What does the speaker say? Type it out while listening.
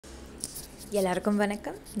எல்லாருக்கும்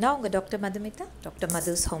வணக்கம். நான் உங்கள் Dr.Madhumitha, doctor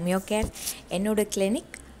Madhu's homeo care. என்னோடய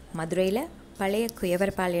கிளினிக் மதுரையில் பழைய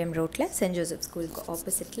குயவர்பாளையம் ரோட்டில் சென்ட் ஜோசப் ஸ்கூலுக்கு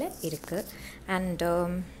ஆப்போசிட்டில் இருக்குது. And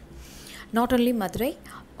not only Madurai,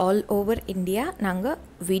 all over India நாங்கள்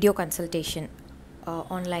வீடியோ கன்சல்டேஷன்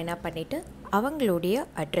ஆன்லைனாக பண்ணிவிட்டு அவங்களுடைய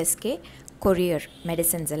அட்ரஸ்க்கே கொரியர்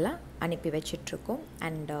மெடிசன்ஸ் எல்லாம் அனுப்பி வச்சிட்ருக்கோம்.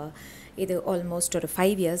 அண்ட் இது ஆல்மோஸ்ட் ஒரு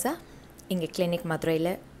 5 இயர்ஸாக இங்கே கிளினிக்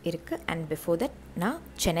மதுரையில் இருக்குது. அண்ட் பிஃபோர் தட் நான்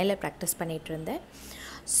சென்னையில் ப்ராக்டிஸ் பண்ணிகிட்டு இருந்தேன்.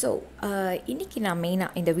 ஸோ இன்றைக்கி நான்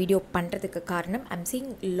மெயினாக இந்த வீடியோ பண்ணுறதுக்கு காரணம், I'm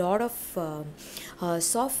seeing lot of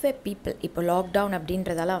software people. இப்போ லாக்டவுன்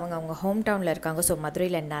அப்படின்றதால அவங்க ஹோம் டவுனில் இருக்காங்க. ஸோ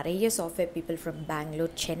மதுரையில் நிறைய software people from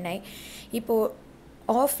Bangalore, Chennai இப்போது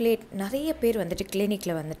ஆஃப் லேட் நிறைய பேர் வந்துட்டு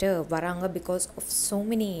கிளினிக்கில் வந்துட்டு வராங்க. Because of so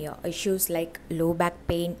many issues like low back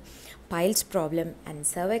pain, files problem and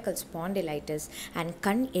cervical spondylitis and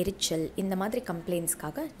கண் எரிச்சல், இந்த மாதிரி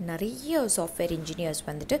கம்ப்ளைண்ட்ஸ்க்காக நிறைய சாஃப்ட்வேர் இன்ஜினியர்ஸ்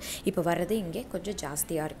வந்துட்டு இப்போ வர்றது இங்கே கொஞ்சம்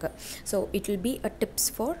ஜாஸ்தியாக இருக்குது. So it will be a tips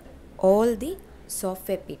for all the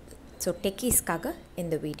software people. So டெக்கீஸ்க்காக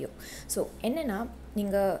இந்த வீடியோ. ஸோ என்னென்னா,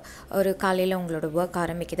 நீங்கள் ஒரு காலையில் உங்களோட ஒர்க்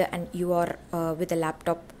ஆரம்பிக்குது and you are with a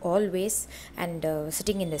laptop always and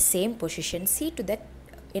sitting in the same position. see to that.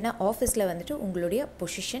 ஏன்னா ஆஃபீஸில் வந்துட்டு உங்களுடைய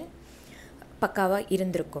பொசிஷன் பக்காவாக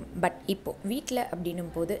இருந்திருக்கும். பட் இப்போது வீட்டில்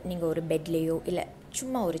அப்படின்னும் போது நீங்கள் ஒரு பெட்லேயோ இல்லை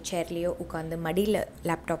சும்மா ஒரு சேர்லேயோ உட்காந்து மடியில்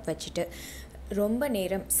லேப்டாப் வச்சுட்டு ரொம்ப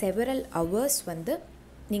நேரம் செவரல் ஹவர்ஸ் வந்து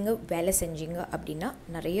நீங்கள் வேலை செஞ்சீங்க அப்படின்னா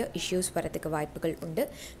நிறைய இஷ்யூஸ் வரதுக்கு வாய்ப்புகள் உண்டு.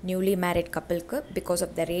 Newly married கப்பிளுக்கு because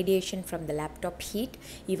of the radiation from the laptop heat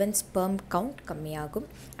even sperm count கம்மியாகும்.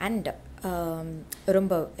 அண்ட்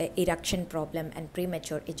ரொம்ப இரக்ஷன் ப்ராப்ளம் அண்ட்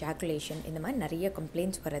ப்ரீமெச்சூர் எஜாகுலேஷன், இந்த மாதிரி நிறைய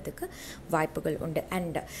கம்ப்ளைண்ட்ஸ் வர்றதுக்கு வாய்ப்புகள் உண்டு.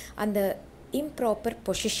 அண்ட் அந்த இம்ப்ராப்பர்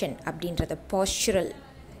பொசிஷன் அப்படின்றத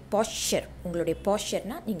பாஸ்சர், உங்களுடைய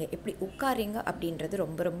பாஸ்சர்னால் நீங்கள் எப்படி உட்காரீங்க அப்படின்றது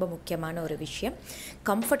ரொம்ப ரொம்ப முக்கியமான ஒரு விஷயம்.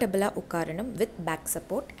 கம்ஃபர்டபுளாக உட்காரணும் வித் பேக்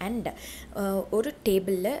சப்போர்ட். அண்ட் ஒரு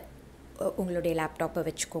டேபிளில் உங்களுடைய லேப்டாப்பை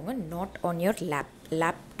வச்சுக்கோங்க. Not on your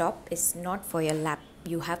laptop is not for your lab.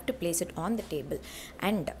 You have to place it on the table.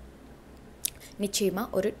 And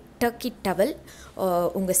நிச்சயமாக ஒரு டர்க்கி டவல்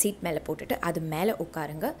உங்கள் சீட் மேலே போட்டுட்டு அது மேலே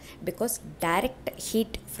உட்காருங்க. Because direct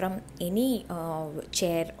heat from any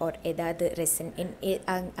chair R ஏதாவது ரெசன்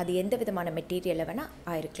அது எந்த விதமான மெட்டீரியலை வேணால்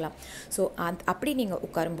ஆயிருக்கலாம். ஸோ அப்படி நீங்கள்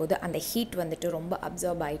உட்காரும்போது அந்த ஹீட் வந்துட்டு ரொம்ப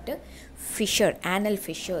அப்சர்வ் ஆகிட்டு ஆனல்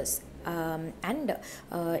ஃபிஷர்ஸ் அண்ட்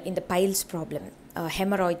இந்த பைல்ஸ் ப்ராப்ளம்,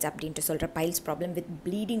 ஹெமராய்ட்ஸ் அப்படின்ட்டு சொல்கிற பைல்ஸ் ப்ராப்ளம் வித்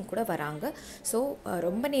ப்ளீடிங் கூட வராங்க. ஸோ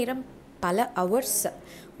ரொம்ப நேரம் பல ஹவர்ஸ்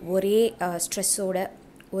ஒரே ஸ்ட்ரெஸ்ஸோட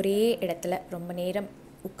ஒரே இடத்துல ரொம்ப நேரம்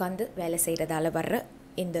உட்காந்து வேலை செய்கிறதால வர்ற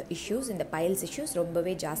இந்த இஷ்யூஸ், இந்த பைல்ஸ் இஷ்யூஸ்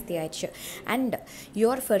ரொம்பவே ஜாஸ்தி ஆயிடுச்சு. And you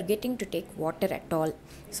are forgetting to take water at all.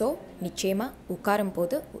 So நிச்சயமாக உட்காரும்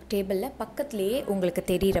போது டேபிளில் பக்கத்துலேயே உங்களுக்கு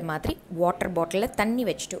தெரிகிற மாதிரி வாட்டர் பாட்டிலில் தண்ணி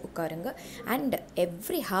வச்சுட்டு உட்காருங்க. அண்ட்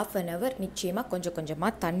எவ்ரி ½ நிச்சயமாக கொஞ்சம்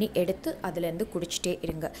கொஞ்சமாக தண்ணி எடுத்து அதுலேருந்து குடிச்சிட்டே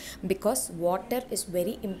இருங்க. Because water is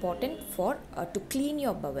very important for to clean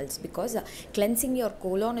your பவல்ஸ். Because cleansing your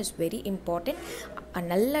Golan is very important.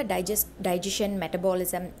 நல்ல டைஜஷன்,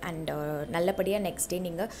 மெட்டபாலிசம் அண்ட் நல்லபடியாக நெக்ஸ்ட் டே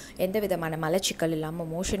நீங்கள் எந்த விதமான மலச்சிக்கல் இல்லாமல்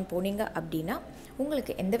மோஷன் போனீங்க அப்படின்னா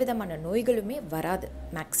உங்களுக்கு எந்த விதமான நோய்களுமே வராது.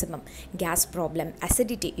 மேக்ஸிமம் கேஸ் ப்ராப்ளம்,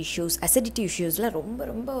 அசிடிட்டி இஷ்யூஸில் ரொம்ப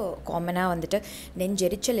ரொம்ப காமனாக வந்துட்டு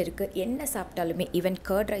நெஞ்செரிச்சல் இருக்குது. என்ன சாப்பிட்டாலுமே, ஈவன்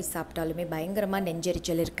கர்ட் ரைஸ் சாப்பிட்டாலுமே பயங்கரமாக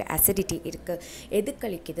நெஞ்செரிச்சல் இருக்குது, அசிடிட்டி இருக்குது,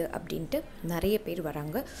 எதுக்களிக்குது அப்படின்ட்டு நிறைய பேர்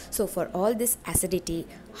வராங்க. So for all this acidity,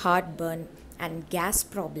 heart burn and gas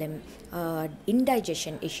problem,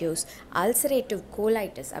 இன்டைஜஷன் issues, ulcerative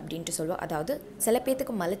colitis அப்படின்ட்டு சொல்லுவோம். அதாவது சில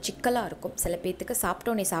பேர்த்துக்கு மலச்சிக்கலாக இருக்கும், சில பேர்த்துக்கு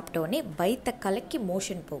சாப்பிட்டோன்னே வயிற்ற கலக்கி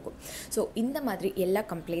மோஷன் போகும். ஸோ இந்த மாதிரி எல்லா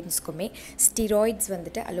கம்ப்ளைண்ட்ஸ்க்குமே ஸ்டிராய்ட்ஸ்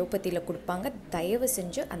வந்துட்டு அலோபதியில் கொடுப்பாங்க. தயவு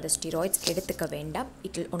செஞ்சு அந்த ஸ்டிராய்ட்ஸ் எடுத்துக்க வேண்டாம்.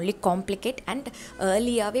 It will only complicate and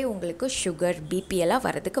ஏர்லியாகவே உங்களுக்கு சுகர், பிபி எல்லாம்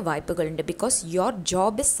வரதுக்கு வாய்ப்புகள் உண்டு. Because your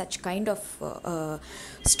job is such kind of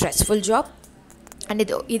stressful job. And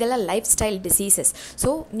இதெல்லாம் லைஃப் ஸ்டைல் டிசீசஸ். ஸோ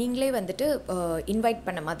நீங்களே வந்துட்டு இன்வைட்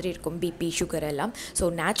பண்ண மாதிரி இருக்கும் பிபி, சுகர் எல்லாம். ஸோ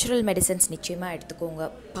நேச்சுரல் மெடிசன்ஸ் நிச்சயமாக எடுத்துக்கோங்க.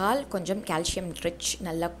 பால் கொஞ்சம் கால்சியம் ரிச்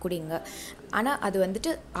நல்லா குடிங்க. ஆனால் அது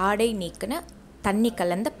வந்துட்டு ஆடை நீக்கின தண்ணி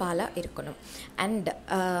கலந்த பாலாக இருக்கணும். And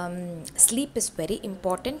sleep is very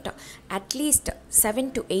important. At least 7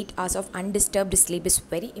 to 8 hours of undisturbed sleep is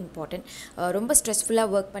very important. ரொம்ப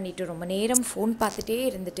ஸ்ட்ரெஸ்ஃபுல்லாக ஒர்க் பண்ணிவிட்டு ரொம்ப நேரம் ஃபோன் பார்த்துட்டே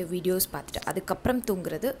இருந்துட்டு வீடியோஸ் பார்த்துட்டு அதுக்கப்புறம்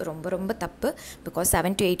தூங்குறது ரொம்ப ரொம்ப தப்பு. Because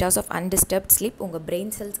 7 to 8 hours of undisturbed sleep உங்கள்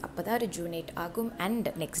பிரெயின் செல்ஸ் அப்போ தான் ரிஜுனேட் ஆகும். அண்ட்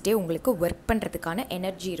நெக்ஸ்ட் டே உங்களுக்கு ஒர்க் பண்ணுறதுக்கான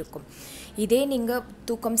எனர்ஜி இருக்கும். இதே நீங்கள்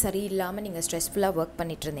தூக்கம் சரியில்லாமல் நீங்கள் ஸ்ட்ரெஸ்ஃபுல்லாக ஒர்க்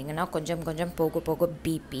பண்ணிட்டு இருந்தீங்கன்னா கொஞ்சம் கொஞ்சம் போக போக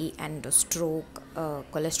BP and stroke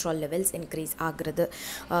cholesterol levels increase ஆகுறது,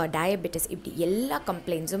 டயபெட்டிஸ், இப்படி எல்லா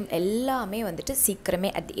கம்ப்ளைண்ட்ஸும் எல்லாமே வந்துட்டு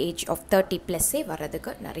சீக்கிரமே அட் தி ஏஜ் ஆஃப் 30+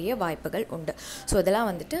 வர்றதுக்கு நிறைய வாய்ப்புகள் உண்டு. ஸோ இதெல்லாம்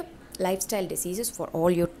வந்துட்டு lifestyle diseases for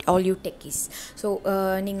all you techies. So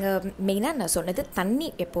நீங்கள் மெயினாக நான் சொன்னது தண்ணி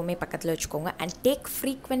எப்போவுமே பக்கத்தில் வச்சுக்கோங்க. And take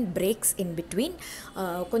frequent breaks in between.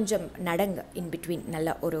 கொஞ்சம் நடங்க இன் பிட்வீன்.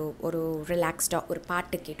 நல்லா ஒரு ரிலாக்ஸ்டாக ஒரு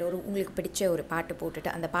பாட்டு கேட்டு, உங்களுக்கு பிடிச்ச ஒரு பாட்டு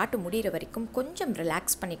போட்டுட்டு அந்த பாட்டு முடிகிற வரைக்கும் கொஞ்சம்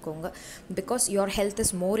ரிலாக்ஸ் பண்ணிக்கோங்க. Because your health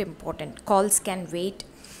is more important. Calls can wait.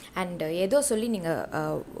 And ஏதோ சொல்லி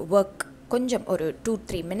நீங்கள் ஒர்க் கொஞ்சம் ஒரு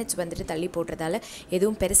 2-3 minutes வந்துட்டு தள்ளி போடுறதால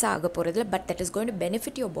எதுவும் பெருசாக ஆக போகிறதில்ல. But that is going to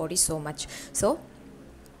benefit your body so much. So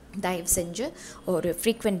தயவு செஞ்சு ஒரு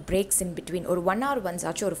ஃப்ரீக்வெண்ட் பிரேக்ஸ் இன் பிட்வீன் ஒரு 1 hour ஒன்ஸ்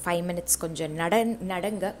ஆச்சும் ஒரு 5 minutes கொஞ்சம்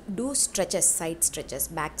நடங்க. Two stretches, side stretches,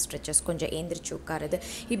 back stretches, கொஞ்சம் ஏந்திரிச்சு உட்காருது.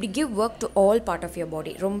 இப்படி give work to all part of your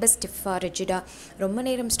body. ரொம்ப ஸ்டிஃபாக ரிஜிடாக ரொம்ப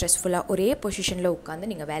நேரம் ஸ்ட்ரெஸ்ஃபுல்லாக ஒரே பொசிஷனில் உட்காந்து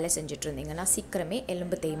நீங்கள் வேலை செஞ்சுட்டு இருந்தீங்கன்னா சீக்கிரமே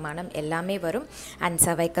எலும்பு தேய்மானம் எல்லாமே வரும். And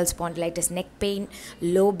cervical spondylitis, neck pain,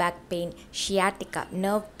 low back pain, ஷியாட்டிக்கா,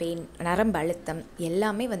 nerve pain, நரம்பு அழுத்தம்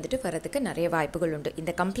எல்லாமே வந்துட்டு வரதுக்கு நிறைய வாய்ப்புகள் உண்டு.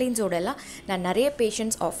 இந்த கம்ப்ளைண்ட்ஸோடலாம் நான் நிறைய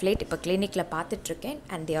பேஷண்ட்ஸ் ஆஃப் லேட் இப்போ கிளினிக்கில் பார்த்துட்ருக்கேன்.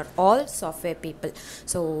 And they are all software people.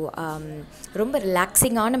 So ரொம்ப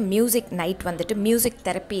ரிலாக்ஸிங்கான மியூசிக் நைட் வந்துட்டு மியூசிக்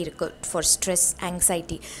தெரப்பி இருக்குது ஃபார் ஸ்ட்ரெஸ்,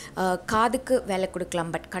 ஆங்ஸைட்டி. காதுக்கு வேலை கொடுக்கலாம்,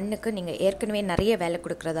 பட் கண்ணுக்கு நீங்கள் ஏற்கனவே நிறைய வேலை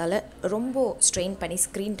கொடுக்குறதால ரொம்ப ஸ்ட்ரெயின் பண்ணி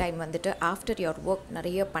ஸ்க்ரீன் டைம் வந்துட்டு ஆஃப்டர் யுவர் ஒர்க்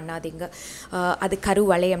நிறைய பண்ணாதீங்க. அது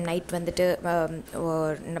கருவளையம் நைட் வந்துட்டு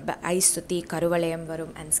ஐஸ் சுற்றி கருவளையம்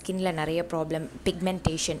வரும். அண்ட் ஸ்கின்னில் நிறைய ப்ராப்ளம்,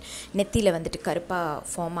 பிக்மெண்டேஷன், நெத்தியில் வந்துட்டு கருப்பாக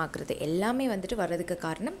ஃபார்ம் ஆகுறது எல்லாமே வந்துட்டு வர்றதுக்கு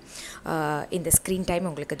காரணம் இந்த ஸ்க்ரீன் டைம்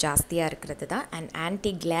உங்களுக்கு ஜாஸ்தியாக இருக்கிறது தான். அண்ட்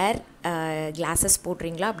ஆன்டி கிளேர் கிளாஸஸ்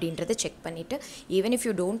போடுறீங்களா அப்படின்றத செக் பண்ணிவிட்டு, even if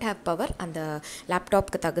you don't have power, அந்த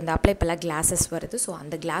லேப்டாப்க்கு தகுந்தாப்பில் இப்போல்லாம் கிளாஸஸ் வருது. ஸோ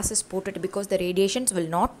அந்த கிளாஸஸ் போட்டுட்டு, because the radiations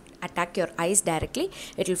will not attack your eyes directly,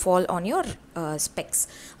 it will fall on your specs.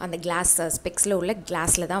 அந்த கிளாஸ் ஸ்பெக்ஸில் உள்ள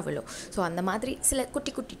கிளாஸில் தான் விழும். ஸோ அந்த மாதிரி சில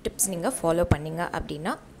குட்டி குட்டி டிப்ஸ் நீங்கள் ஃபாலோ பண்ணிங்க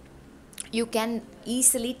அப்படின்னா you can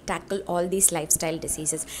easily tackle all these lifestyle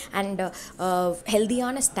diseases. And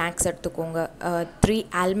healthyana snacks எடுத்துக்கோங்க. 3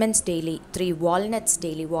 almonds daily, 3 walnuts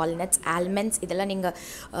daily. walnuts, almonds இதெல்லாம் நீங்கள்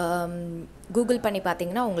கூகுள் பண்ணி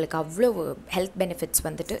பார்த்தீங்கன்னா உங்களுக்கு அவ்வளோ ஹெல்த் பெனிஃபிட்ஸ்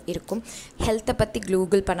வந்துட்டு இருக்கும். ஹெல்த்தை பற்றி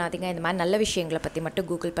கூகுள் பண்ணாதீங்க, இந்த மாதிரி நல்ல விஷயங்களை பற்றி மட்டும்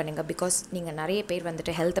கூகுள் பண்ணுங்கள். பிகாஸ் நீங்கள் நிறைய பேர்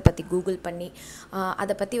வந்துட்டு ஹெல்த்தை பற்றி கூகுள் பண்ணி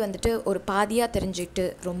அதை பற்றி வந்துட்டு ஒரு பாதியாக தெரிஞ்சுக்கிட்டு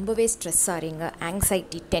ரொம்பவே ஸ்ட்ரெஸ் ஆகிறீங்க.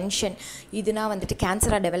 ஆங்ஸைட்டி, டென்ஷன், இதுனா வந்துட்டு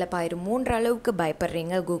கேன்சராக டெவலப் ஆயிரும் 3 அளவுக்கு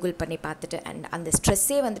பயப்படுறீங்க கூகுள் பண்ணி பார்த்துட்டு. அண்ட் அந்த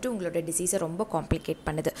ஸ்ட்ரெஸ்ஸே வந்துட்டு உங்களோட டிசீஸை ரொம்ப காம்ப்ளிகேட்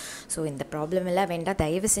பண்ணுது. ஸோ இந்த ப்ராப்ளம் எல்லாம் வேண்டாம்.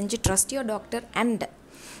 தயவு செஞ்சு ட்ரஸ்ட் யுவர் டாக்டர். அண்ட்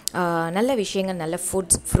நல்ல விஷயங்கள், நல்ல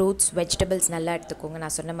ஃபுட்ஸ், ஃப்ரூட்ஸ், வெஜிடபிள்ஸ் நல்லா எடுத்துக்கோங்க.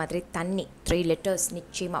 நான் சொன்ன மாதிரி தண்ணி 3 liters,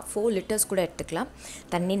 நிச்சயமாக 4 liters கூட எடுத்துக்கலாம்.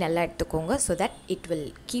 தண்ணி நல்லா எடுத்துக்கோங்க. So that it will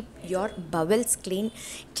keep your பவல்ஸ்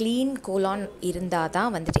clean Golan இருந்தால்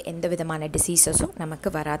தான் வந்துட்டு எந்த விதமான டிசீஸஸும்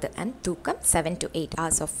நமக்கு வராது. அண்ட் தூக்கம் 7 to 8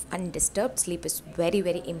 hours of undisturbed sleep is very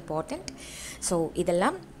very important. So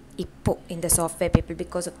இதெல்லாம் இப்போது இந்த software people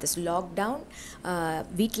because of this lockdown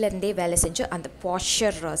வீட்டிலேருந்தே வேலை செஞ்சு அந்த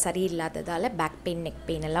பாஸ்சர் சரியில்லாததால் பேக் பெயின், நெக்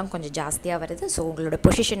பெயின் எல்லாம் கொஞ்சம் ஜாஸ்தியாக வருது. ஸோ உங்களோட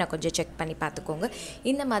பொசிஷனை கொஞ்சம் செக் பண்ணி பார்த்துக்கோங்க.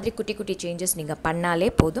 இந்த மாதிரி குட்டி குட்டி சேஞ்சஸ் நீங்கள் பண்ணாலே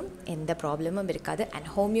போதும், எந்த ப்ராப்ளமும் இருக்காது. And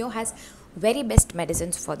homeo has very best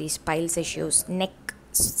medicines for these files issues, neck,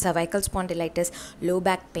 cervical spondylitis, low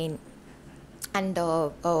back pain. And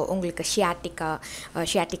உங்களுக்கு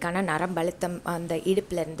ஷியாட்டிக்கான நரம்பு அழுத்தம், அந்த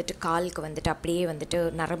இடுப்பில் இருந்துட்டு காலுக்கு வந்துட்டு அப்படியே வந்துட்டு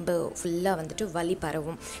நரம்பு ஃபுல்லாக வந்துட்டு வலி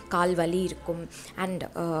பரவும், கால் வலி இருக்கும். And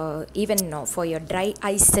even for your try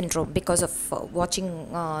ice syndrome because of வாட்சிங்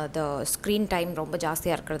த ஸ்க்ரீன் டைம் ரொம்ப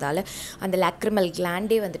ஜாஸ்தியாக இருக்கிறதால அந்த லாக்ரிமல்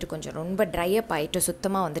கிளாண்டே வந்துட்டு கொஞ்சம் ரொம்ப ட்ரை அப் ஆகிட்டு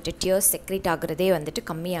சுத்தமாக வந்துட்டு டியர்ஸ் செக்ரேட் ஆகுறதே வந்துட்டு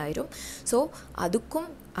கம்மியாயிரும். ஸோ அதுக்கும்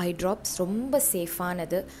ஐ ட்ராப்ஸ் ரொம்ப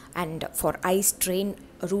சேஃபானது. அண்ட் ஃபார் ஐ ஸ்ட்ரெயின்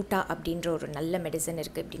ரூட்டா அப்படின்ற ஒரு நல்ல மெடிசன்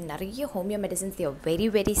இருக்குது. இப்படி நிறைய homeo medicines they are very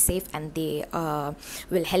very safe and they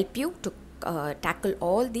will help you to tackle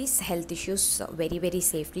all these health issues very very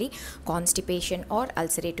safely. Constipation or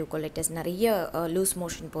ulcerative colitis, நிறைய loose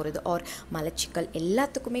motion போகிறது R மலச்சிக்கல்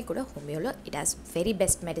எல்லாத்துக்குமே கூட ஹோமியோவில் it has very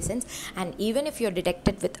best medicines. And even if you're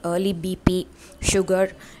detected with early BP, sugar,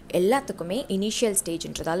 எல்லாத்துக்குமே initial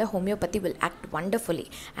ஸ்டேஜ்ன்றதால homeopathy will act wonderfully.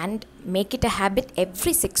 And make it a habit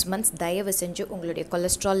every 6 months தயவு செஞ்சு உங்களுடைய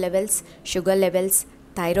cholesterol levels, sugar levels,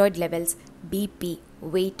 thyroid levels, BP,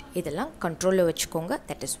 wait இதெல்லாம் கண்ட்ரோலில் வச்சுக்கோங்க.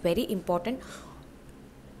 That is very important.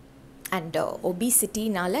 And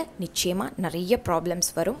ஒபிசிட்டினால் நிச்சயமாக நிறைய problems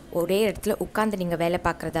வரும். ஒரே இடத்துல உட்காந்து நீங்கள் வேலை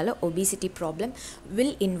பார்க்குறதால obesity problem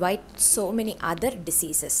will invite so many other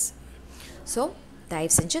diseases. So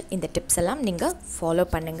தயவு செஞ்சு இந்த டிப்ஸ் எல்லாம் நீங்கள் ஃபாலோ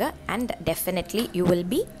பண்ணுங்கள் and definitely you will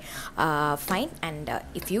be fine. And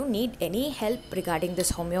if you need any help regarding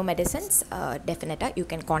this homeo medicines டெஃபினட்டாக you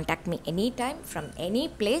can contact me any time from any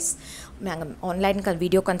place. நாங்கள் online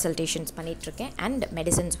video consultations பண்ணிகிட்ருக்கேன் and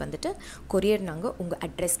medicines வந்துட்டு courier நாங்கள் உங்கள்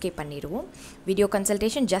அட்ரஸ்க்கே பண்ணிடுவோம். Video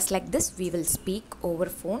consultation just like this, we will speak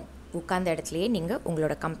over phone. உட்கார்ந்த இடத்துலையே நீங்கள்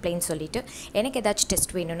உங்களோட கம்ப்ளைண்ட் சொல்லிவிட்டு எனக்கு ஏதாச்சும்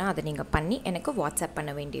டெஸ்ட் வேணும்னா அதை நீங்கள் பண்ணி எனக்கு வாட்ஸ்அப்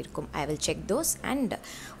பண்ண வேண்டியிருக்கும். I will check those and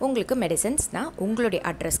உங்களுக்கு மெடிசன்ஸ் நான் உங்களுடைய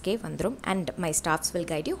அட்ரஸ்க்கே வந்துடும் and my staffs will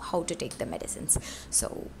guide you how to take the medicines. So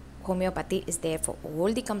homeopathy is there for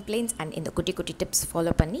all the complaints and இந்த குட்டி குட்டி டிப்ஸ்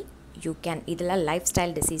ஃபாலோ பண்ணி யூ கேன், இதெல்லாம் life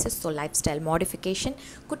style diseases. So life style modification,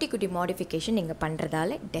 குட்டி குட்டி modification நீங்கள்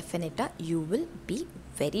பண்ணுறதால டெஃபினட்டாக you will be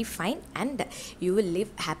very fine and you will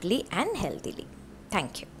live happily and ஹெல்த்திலி.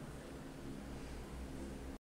 Thank you.